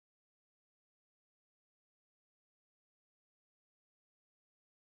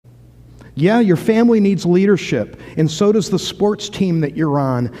Yeah, your family needs leadership, and so does the sports team that you're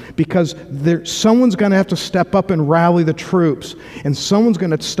on, because someone's going to have to step up and rally the troops, and someone's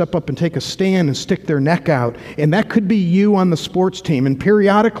going to step up and take a stand and stick their neck out, and that could be you on the sports team, and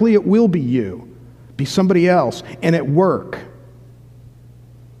periodically it will be you, be somebody else, and at work.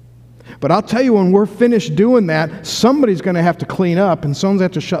 But I'll tell you, when we're finished doing that, somebody's going to have to clean up, and someone's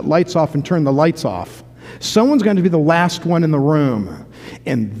going to have to shut lights off and turn the lights off. Someone's going to be the last one in the room.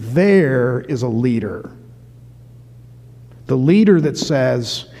 And there is a leader. The leader that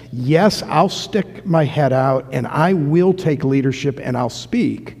says, yes, I'll stick my head out and I will take leadership and I'll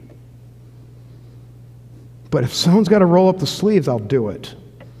speak. But if someone's got to roll up the sleeves, I'll do it.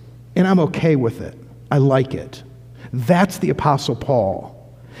 And I'm okay with it. I like it. That's the Apostle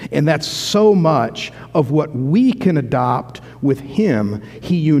Paul. And that's so much of what we can adopt with him.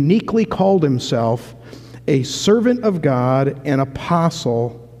 He uniquely called himself a servant of God, an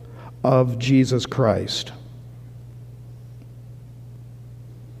apostle of Jesus Christ.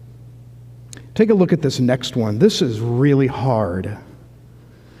 Take a look at this next one. This is really hard.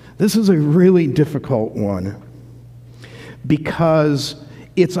 This is a really difficult one because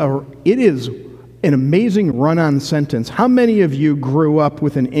it is an amazing run-on sentence. How many of you grew up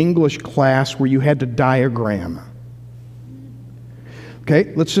with an English class where you had to diagram?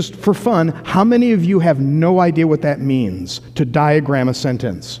 Okay, let's just, for fun, how many of you have no idea what that means, to diagram a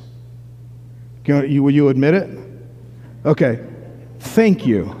sentence? Will you admit it? Okay, thank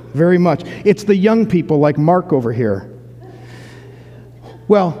you very much. It's the young people like Mark over here.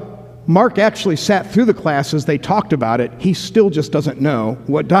 Well, Mark actually sat through the classes, they talked about it. He still just doesn't know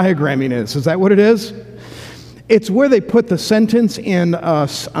what diagramming is. Is that what it is? It's where they put the sentence in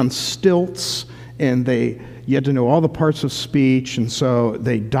on stilts, and you had to know all the parts of speech, and so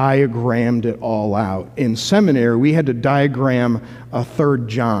they diagrammed it all out. In seminary, we had to diagram a 3rd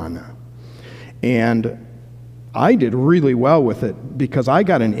John. And I did really well with it because I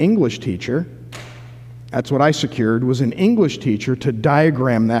got an English teacher. That's what I secured, was an English teacher to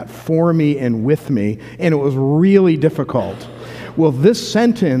diagram that for me and with me, and it was really difficult. Well, this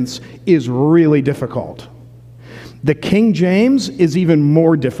sentence is really difficult. The King James is even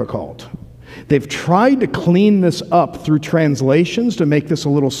more difficult. They've tried to clean this up through translations to make this a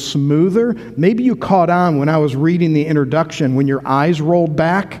little smoother. Maybe you caught on when I was reading the introduction when your eyes rolled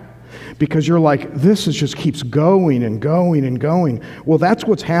back because you're like, this just keeps going and going and going. Well, that's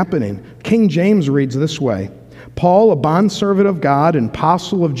what's happening. King James reads this way: Paul, a bondservant of God and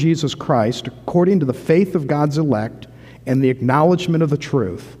apostle of Jesus Christ, according to the faith of God's elect and the acknowledgement of the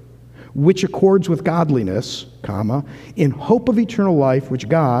truth, which accords with godliness, comma, in hope of eternal life, which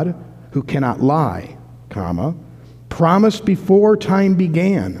God, who cannot lie, comma, promised before time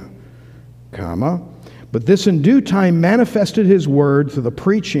began, comma, but this in due time manifested his word through the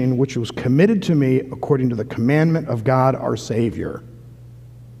preaching which was committed to me according to the commandment of God our Savior.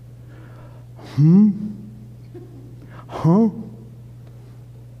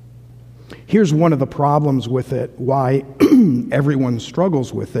 Here's one of the problems with it, why everyone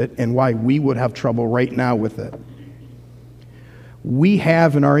struggles with it, and why we would have trouble right now with it. We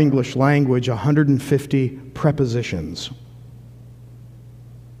have in our English language 150 prepositions.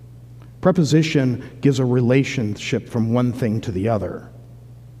 Preposition gives a relationship from one thing to the other.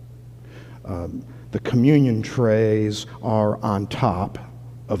 The communion trays are on top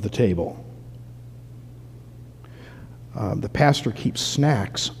of the table. The pastor keeps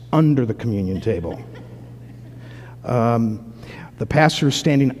snacks under the communion table. The pastor is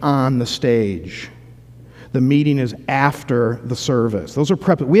standing on the stage. The meeting is after the service. Those are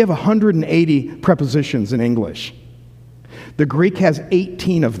we have 180 prepositions in English. The Greek has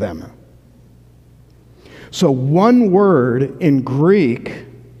 18 of them. So one word in Greek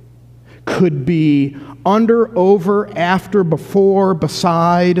could be under, over, after, before,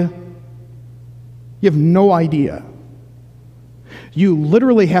 beside. You have no idea. You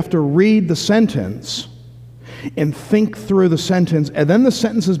literally have to read the sentence and think through the sentence, and then the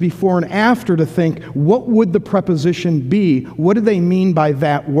sentences before and after to think, what would the preposition be? What do they mean by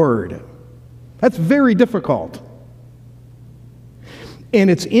that word? That's very difficult.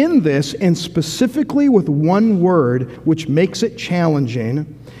 And it's in this, and specifically with one word, which makes it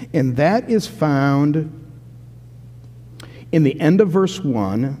challenging, and that is found in the end of verse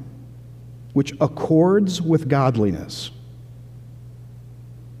 1, which accords with godliness.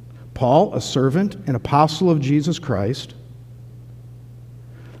 Paul, a servant and apostle of Jesus Christ,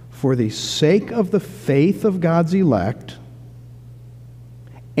 for the sake of the faith of God's elect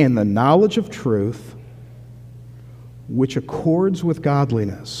and the knowledge of truth, which accords with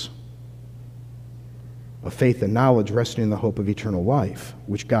godliness. of faith and knowledge resting in the hope of eternal life,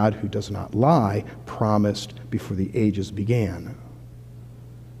 which God, who does not lie, promised before the ages began.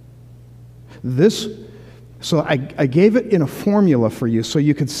 So I gave it in a formula for you so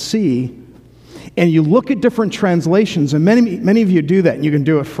you could see, and you look at different translations, and many of you do that, and you can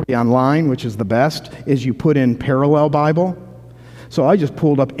do it free online, which is the best, is you put in parallel Bible. So I just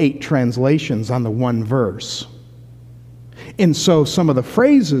pulled up 8 translations on the one verse. And so some of the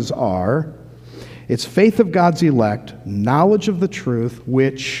phrases are, it's faith of God's elect, knowledge of the truth,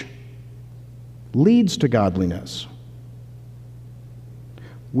 which leads to godliness,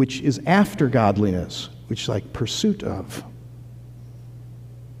 which is after godliness, which is like pursuit of.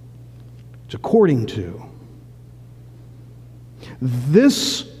 It's according to.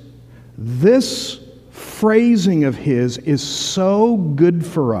 This phrasing of his is so good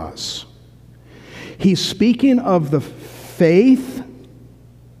for us. He's speaking of the faith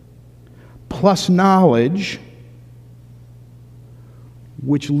plus knowledge,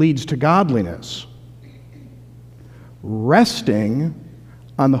 which leads to godliness, resting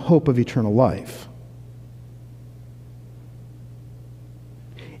on the hope of eternal life.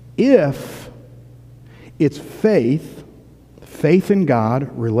 If it's faith in God,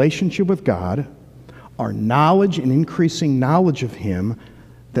 relationship with God, our knowledge and increasing knowledge of Him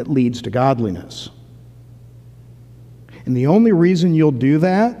that leads to godliness. And the only reason you'll do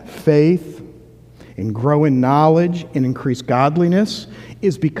that, faith, and grow in knowledge and increase godliness,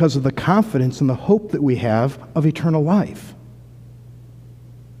 is because of the confidence and the hope that we have of eternal life.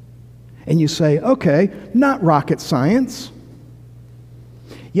 And you say, okay, not rocket science.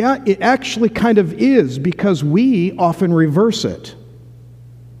 Yeah, it actually kind of is, because we often reverse it.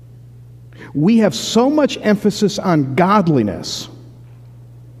 We have so much emphasis on godliness,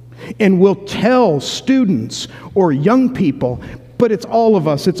 and we'll tell students or young people, but it's all of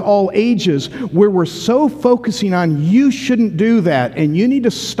us, it's all ages, where we're so focusing on you shouldn't do that, and you need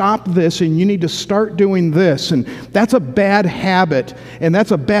to stop this, and you need to start doing this, and that's a bad habit, and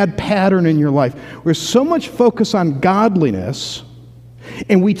that's a bad pattern in your life. We're so much focus on godliness,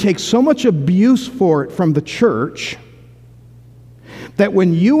 and we take so much abuse for it from the church, that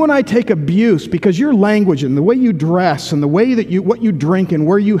when you and I take abuse because your language and the way you dress and the way that what you drink and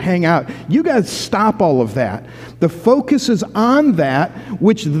where you hang out, you got to stop all of that. The focus is on that,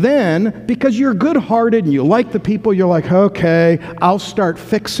 which then, because you're good-hearted and you like the people, you're like, okay, I'll start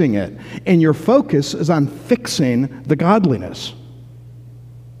fixing it. And your focus is on fixing the godliness.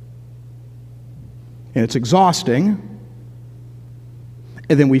 And it's exhausting.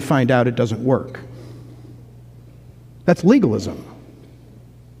 And then we find out it doesn't work. That's legalism.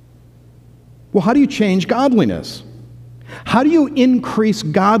 Well, how do you change godliness? How do you increase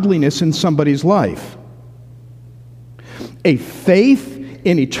godliness in somebody's life? A faith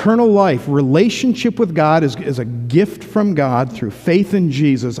in eternal life, relationship with God is a gift from God through faith in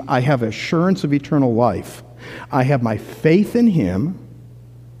Jesus. I have assurance of eternal life. I have my faith in Him,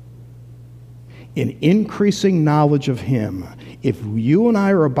 in increasing knowledge of Him. If you and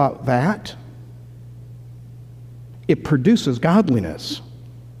I are about that, it produces godliness.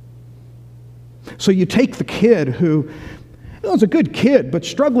 So you take the kid who is a good kid, but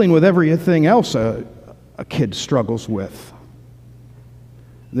struggling with everything else a kid struggles with.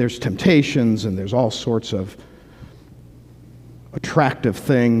 There's temptations, and there's all sorts of attractive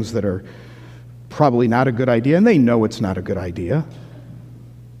things that are probably not a good idea, and they know it's not a good idea.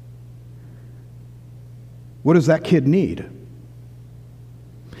 What does that kid need?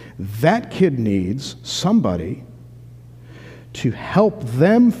 That kid needs somebody to help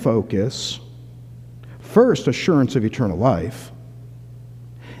them focus, first, assurance of eternal life,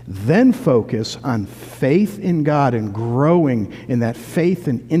 then focus on faith in God and growing in that faith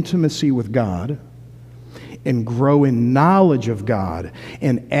and intimacy with God, and grow in knowledge of God.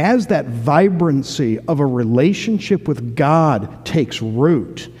 And as that vibrancy of a relationship with God takes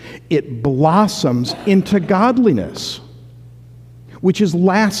root, it blossoms into godliness, which is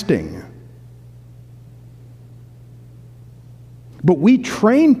lasting. But we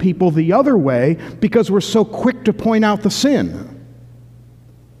train people the other way because we're so quick to point out the sin.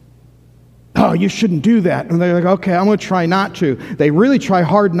 Oh, you shouldn't do that. And they're like, okay, I'm going to try not to. They really try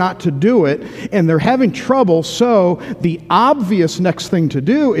hard not to do it, and they're having trouble, so the obvious next thing to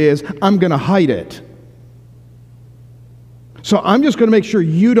do is, I'm going to hide it. So I'm just going to make sure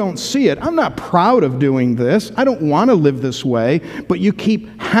you don't see it. I'm not proud of doing this. I don't want to live this way, but you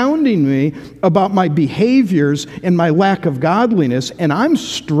keep hounding me about my behaviors and my lack of godliness, and I'm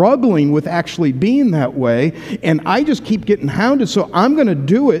struggling with actually being that way, and I just keep getting hounded, so I'm going to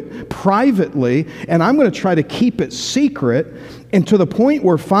do it privately, and I'm going to try to keep it secret, and to the point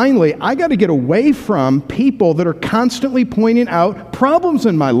where finally I got to get away from people that are constantly pointing out problems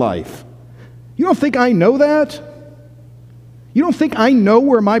in my life. You don't think I know that? You don't think I know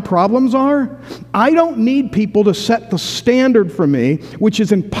where my problems are? I don't need people to set the standard for me, which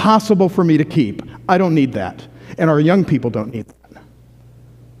is impossible for me to keep. I don't need that. And our young people don't need that.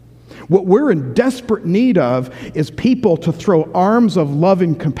 What we're in desperate need of is people to throw arms of love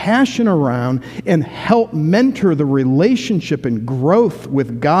and compassion around and help mentor the relationship and growth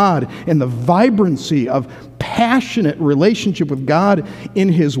with God and the vibrancy of passionate relationship with God in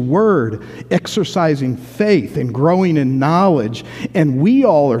His Word, exercising faith and growing in knowledge. And we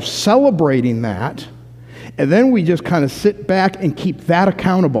all are celebrating that. And then we just kind of sit back and keep that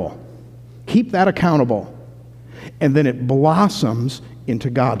accountable. Keep that accountable. And then it blossoms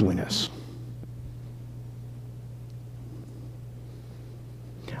into godliness.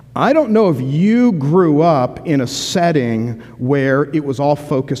 I don't know if you grew up in a setting where it was all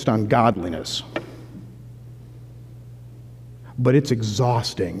focused on godliness, but it's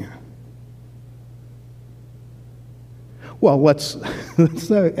exhausting. Well, let's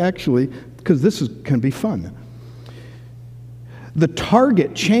actually, because this can be fun. The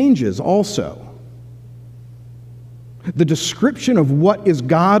target changes also. The description of what is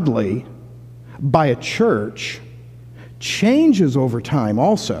godly by a church changes over time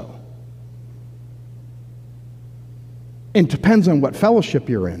also. And depends on what fellowship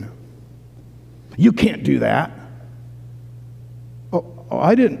you're in. You can't do that.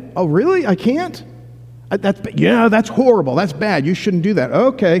 Oh, really? I can't? That's horrible. That's bad. You shouldn't do that.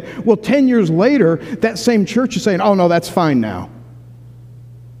 Okay. Well, 10 years later, that same church is saying, oh, no, that's fine now.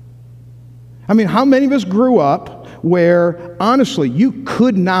 I mean, how many of us grew up where, honestly, you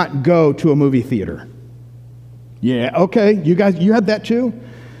could not go to a movie theater? Yeah, okay, you guys, you had that too?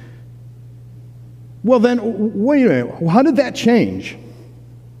 Well then, wait a minute, how did that change?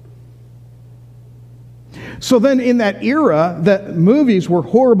 So then in that era that movies were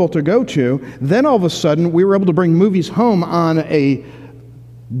horrible to go to, then all of a sudden we were able to bring movies home on a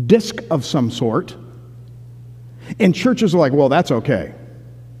disc of some sort, and churches are like, well, that's okay.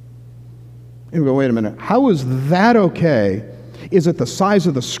 And we go, wait a minute, how is that okay? Is it the size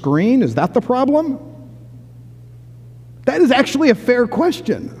of the screen? Is that the problem? That is actually a fair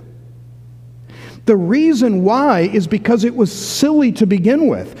question. The reason why is because it was silly to begin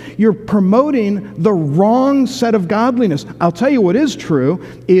with. You're promoting the wrong set of godliness. I'll tell you what is true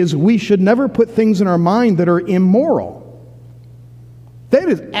is we should never put things in our mind that are immoral. That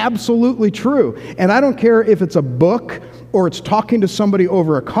is absolutely true. And I don't care if it's a book or it's talking to somebody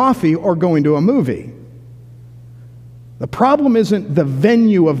over a coffee or going to a movie. The problem isn't the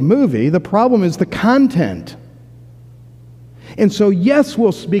venue of movie. The problem is the content. And so, yes,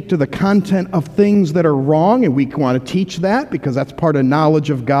 we'll speak to the content of things that are wrong, and we want to teach that because that's part of knowledge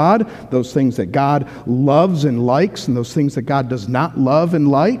of God, those things that God loves and likes, and those things that God does not love and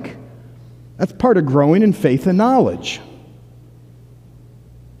like. That's part of growing in faith and knowledge.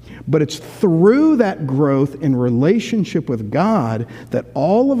 But it's through that growth in relationship with God that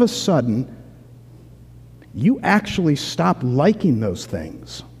all of a sudden you actually stop liking those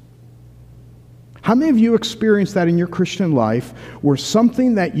things. How many of you experienced that in your Christian life where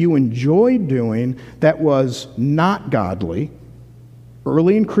something that you enjoyed doing that was not godly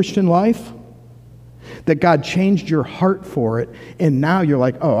early in Christian life, that God changed your heart for it, and now you're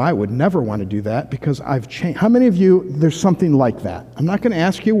like, oh, I would never want to do that because I've changed. How many of you, there's something like that? I'm not going to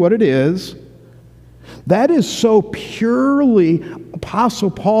ask you what it is. That is so purely Apostle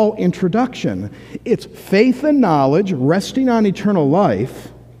Paul introduction. It's faith and knowledge, resting on eternal life,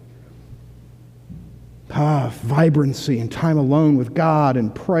 vibrancy and time alone with God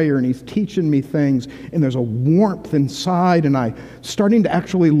and prayer, and He's teaching me things, and there's a warmth inside, and I'm starting to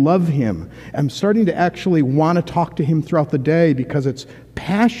actually love Him. I'm starting to actually want to talk to Him throughout the day because it's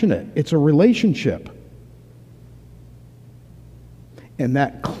passionate. It's a relationship. And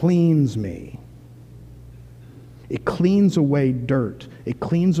that cleans me. It cleans away dirt. It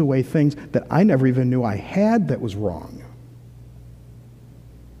cleans away things that I never even knew I had that was wrong.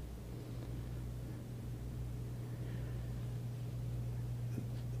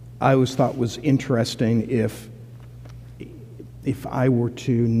 I always thought was interesting if I were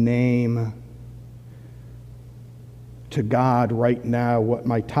to name to God right now what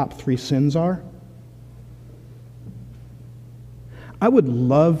my top 3 sins are. I would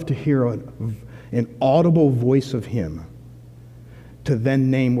love to hear an audible voice of Him to then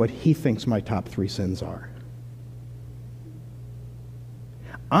name what he thinks my top 3 sins are.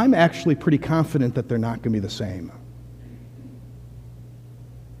 I'm actually pretty confident that they're not going to be the same.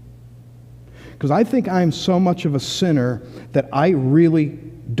 Because I think I'm so much of a sinner that I really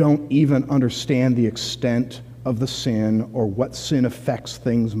don't even understand the extent of the sin or what sin affects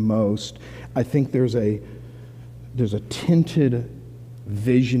things most. I think there's a tinted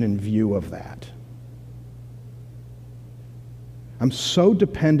vision and view of that. I'm so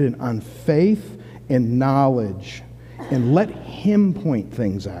dependent on faith and knowledge, and let him point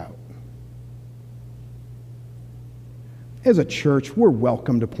things out. As a church, we're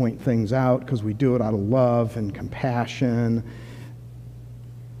welcome to point things out because we do it out of love and compassion.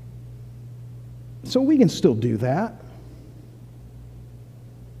 So we can still do that.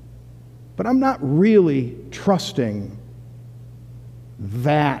 But I'm not really trusting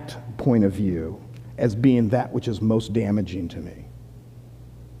that point of view as being that which is most damaging to me.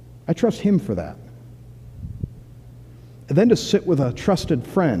 I trust him for that. And then to sit with a trusted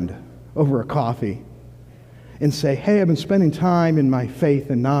friend over a coffee and say, hey, I've been spending time in my faith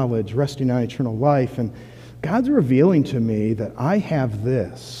and knowledge, resting on eternal life, and God's revealing to me that I have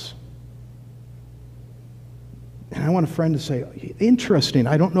this. And I want a friend to say, interesting,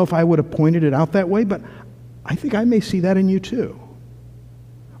 I don't know if I would have pointed it out that way, but I think I may see that in you too.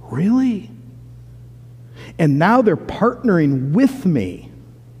 Really? And now they're partnering with me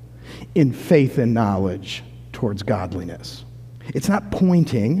in faith and knowledge towards godliness. It's not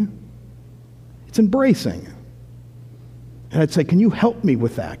pointing, it's embracing. And I'd say, can you help me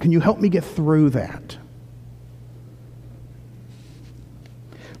with that? Can you help me get through that?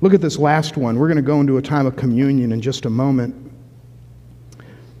 Look at this last one. We're going to go into a time of communion in just a moment.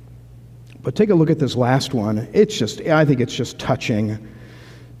 But take a look at this last one. I think it's just touching.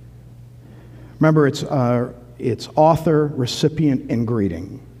 Remember, it's author, recipient, and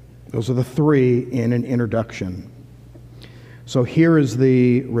greeting. Those are the 3 in an introduction. So here is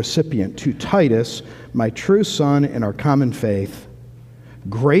the recipient. To Titus, my true son in our common faith,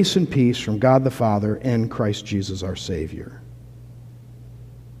 grace and peace from God the Father and Christ Jesus our Savior.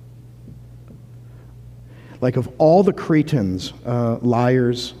 Like of all the Cretans,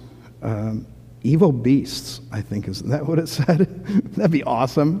 liars, evil beasts, I think, isn't that what it said? That'd be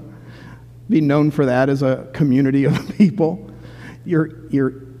awesome. Be known for that as a community of people.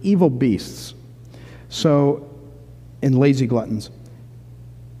 You're evil beasts. So, and lazy gluttons.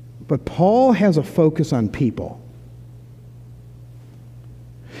 But Paul has a focus on people.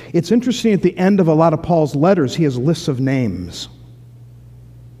 It's interesting, at the end of a lot of Paul's letters, he has lists of names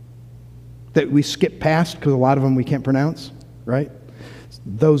that we skip past because a lot of them we can't pronounce, right?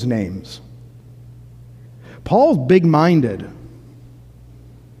 Those names. Paul's big-minded.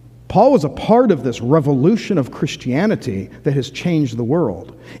 Paul was a part of this revolution of Christianity that has changed the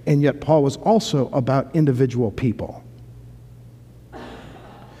world, and yet Paul was also about individual people.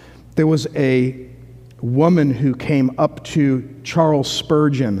 There was a woman who came up to Charles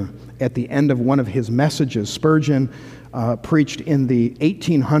Spurgeon at the end of one of his messages. Spurgeon preached in the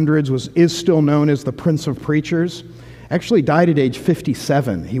 1800s, is still known as the Prince of Preachers. Actually died at age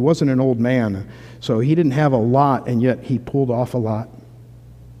 57. He wasn't an old man, so he didn't have a lot, and yet he pulled off a lot.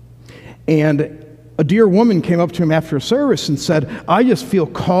 And a dear woman came up to him after a service and said, I just feel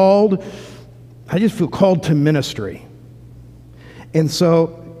called to ministry. And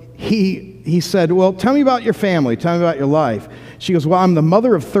so he said, well, tell me about your family. Tell me about your life. She goes, well, I'm the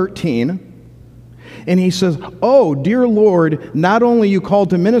mother of 13. And he says, oh, dear Lord, not only are you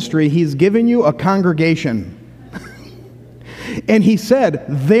called to ministry, he's given you a congregation. And he said,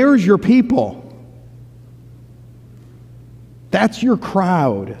 there's your people. That's your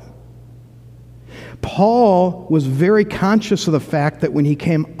crowd. Paul was very conscious of the fact that when he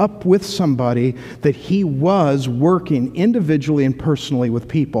came up with somebody, that he was working individually and personally with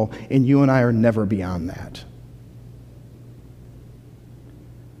people, and you and I are never beyond that.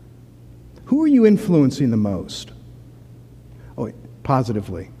 Who are you influencing the most? Oh,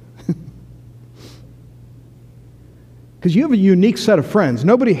 positively. Because you have a unique set of friends.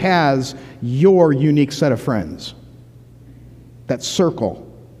 Nobody has your unique set of friends. That circle.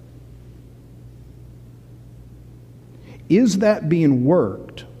 Is that being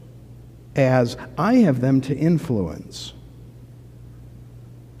worked as I have them to influence?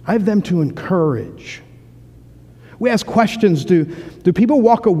 I have them to encourage. We ask questions, do people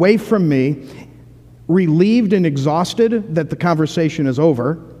walk away from me relieved and exhausted that the conversation is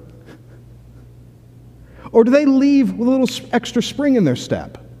over? Or do they leave with a little extra spring in their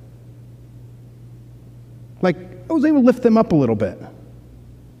step? Like, I was able to lift them up a little bit.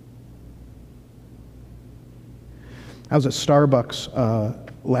 I was at Starbucks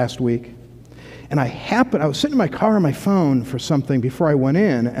last week, and I was sitting in my car on my phone for something before I went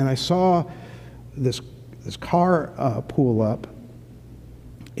in, and I saw this car pull up,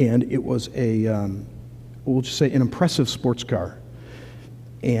 and it was we'll just say an impressive sports car,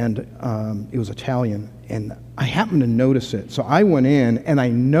 and it was Italian, and I happened to notice it. So I went in, and I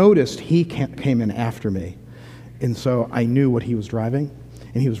noticed he came in after me, and so I knew what he was driving,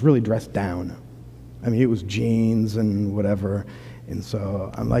 and he was really dressed down. I mean, it was jeans and whatever, and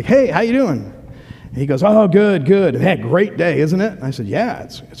so I'm like, "Hey, how you doing?" And he goes, "Oh, good, good. Hey, great day, isn't it?" And I said, "Yeah,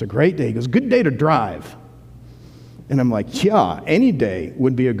 it's a great day." He goes, "Good day to drive." And I'm like, "Yeah, any day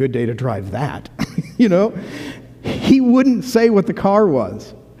would be a good day to drive that." You know? He wouldn't say what the car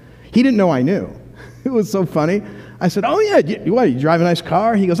was. He didn't know I knew. It was so funny. I said, "Oh, yeah, you drive a nice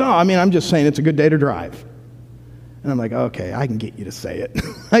car?" He goes, "Oh, I mean, I'm just saying it's a good day to drive." And I'm like, "Okay, I can get you to say it."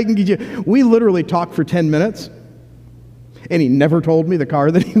 I can get you. We literally talked for 10 minutes, and he never told me the car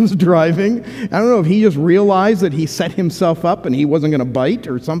that he was driving. I don't know if he just realized that he set himself up and he wasn't going to bite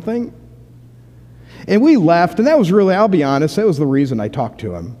or something. And we left, and that was really, I'll be honest, that was the reason I talked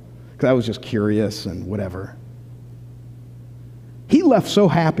to him, because I was just curious and whatever. He left so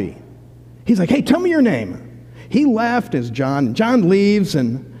happy. He's like, "Hey, tell me your name." He left as John, and John leaves,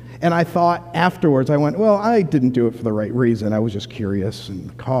 and I thought afterwards, I went, well, I didn't do it for the right reason. I was just curious in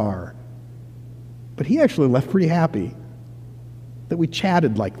the car. But he actually left pretty happy that we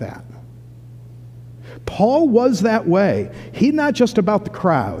chatted like that. Paul was that way. He's not just about the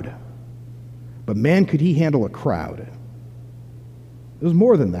crowd, but man, could he handle a crowd. It was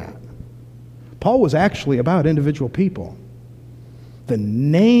more than that. Paul was actually about individual people. The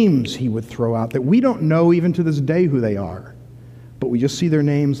names he would throw out that we don't know even to this day who they are, but we just see their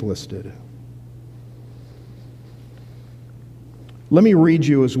names listed. Let me read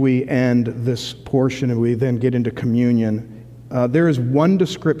you as we end this portion and we then get into communion. There is one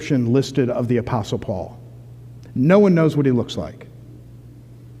description listed of the Apostle Paul. No one knows what he looks like,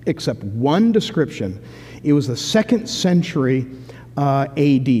 except one description. It was the 2nd century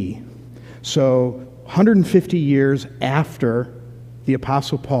AD, so 150 years after the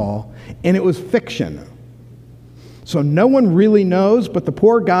Apostle Paul, and it was fiction. So no one really knows, but the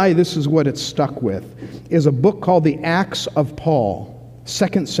poor guy, this is what it's stuck with, is a book called The Acts of Paul,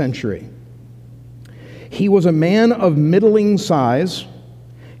 2nd century. He was a man of middling size.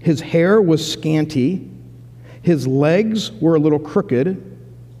 His hair was scanty. His legs were a little crooked,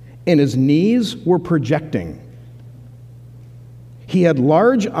 and his knees were projecting. He had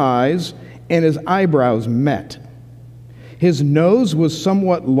large eyes, and his eyebrows met. His nose was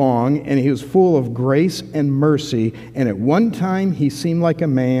somewhat long, and he was full of grace and mercy, and at one time he seemed like a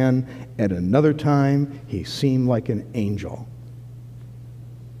man, at another time he seemed like an angel.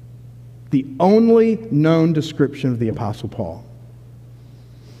 The only known description of the Apostle Paul.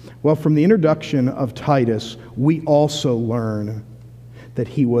 Well, from the introduction of Titus, we also learn that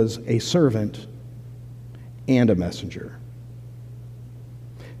he was a servant and a messenger.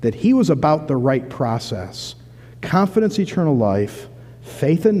 That he was about the right process. Confidence, eternal life,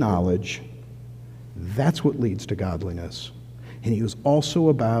 faith and knowledge, that's what leads to godliness. And he was also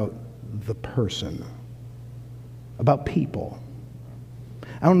about the person, about people.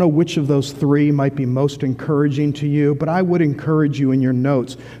 I don't know which of those three might be most encouraging to you, but I would encourage you in your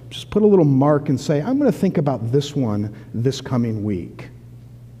notes, just put a little mark and say, I'm going to think about this one this coming week.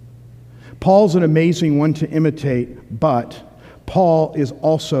 Paul's an amazing one to imitate, but Paul is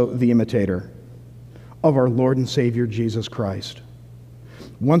also the imitator of our Lord and Savior Jesus Christ.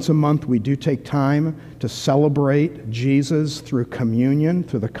 Once a month, we do take time to celebrate Jesus through communion,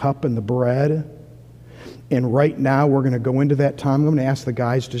 through the cup and the bread. And right now, we're going to go into that time. I'm going to ask the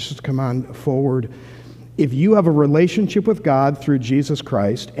guys to just come on forward. If you have a relationship with God through Jesus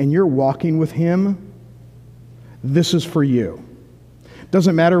Christ and you're walking with Him, this is for you.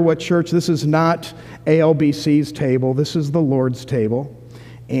 Doesn't matter what church. This is not ALBC's table. This is the Lord's table.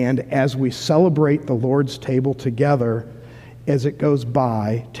 And as we celebrate the Lord's table together, as it goes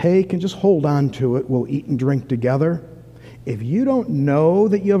by, take and just hold on to it. We'll eat and drink together. If you don't know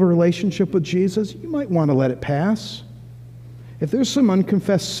that you have a relationship with Jesus, you might want to let it pass. If there's some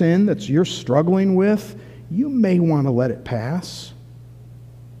unconfessed sin that you're struggling with, you may want to let it pass.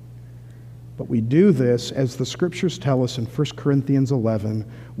 But we do this, as the scriptures tell us in 1 Corinthians 11,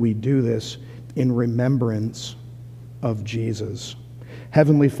 we do this in remembrance of Jesus.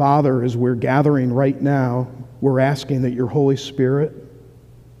 Heavenly Father, as we're gathering right now, we're asking that your Holy Spirit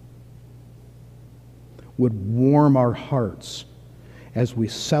would warm our hearts as we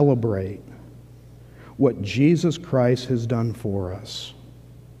celebrate what Jesus Christ has done for us.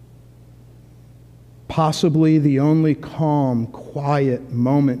 possibly the only calm, quiet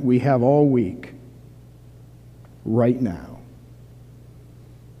moment we have all week, right now,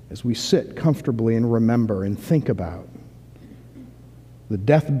 as we sit comfortably and remember and think about the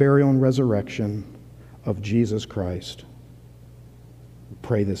death, burial, and resurrection of Jesus Christ. We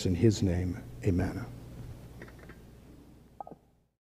pray this in his name. Amen.